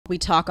We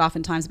talk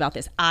oftentimes about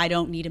this "I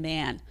don't need a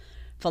man"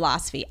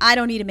 philosophy. I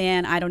don't need a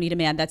man. I don't need a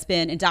man. That's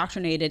been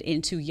indoctrinated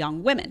into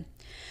young women.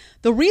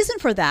 The reason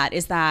for that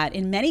is that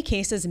in many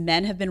cases,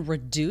 men have been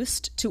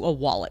reduced to a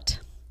wallet.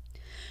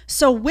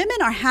 So women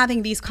are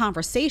having these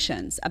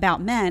conversations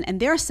about men and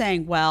they're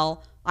saying,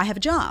 well, I have a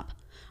job.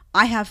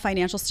 I have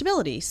financial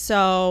stability.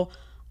 So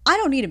I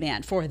don't need a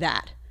man for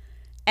that.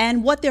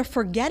 And what they're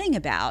forgetting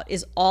about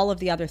is all of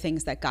the other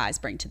things that guys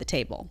bring to the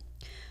table.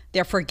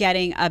 They're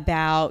forgetting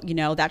about,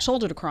 that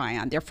shoulder to cry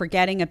on. They're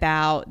forgetting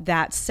about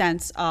that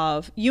sense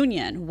of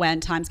union when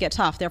times get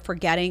tough. They're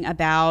forgetting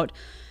about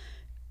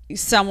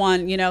someone,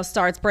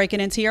 starts breaking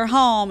into your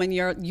home and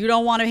you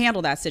don't want to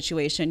handle that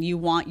situation. You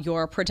want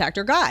your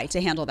protector guy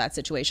to handle that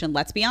situation.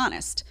 Let's be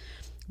honest.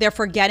 They're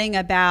forgetting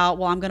about,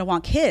 well, I'm going to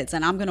want kids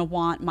and I'm going to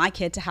want my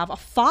kid to have a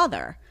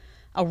father,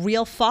 a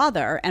real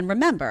father. And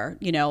remember,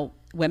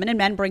 women and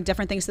men bring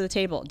different things to the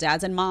table.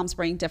 Dads and moms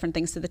bring different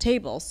things to the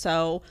table.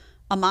 So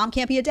a mom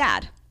can't be a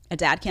dad. A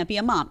dad can't be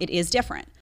a mom. It is different.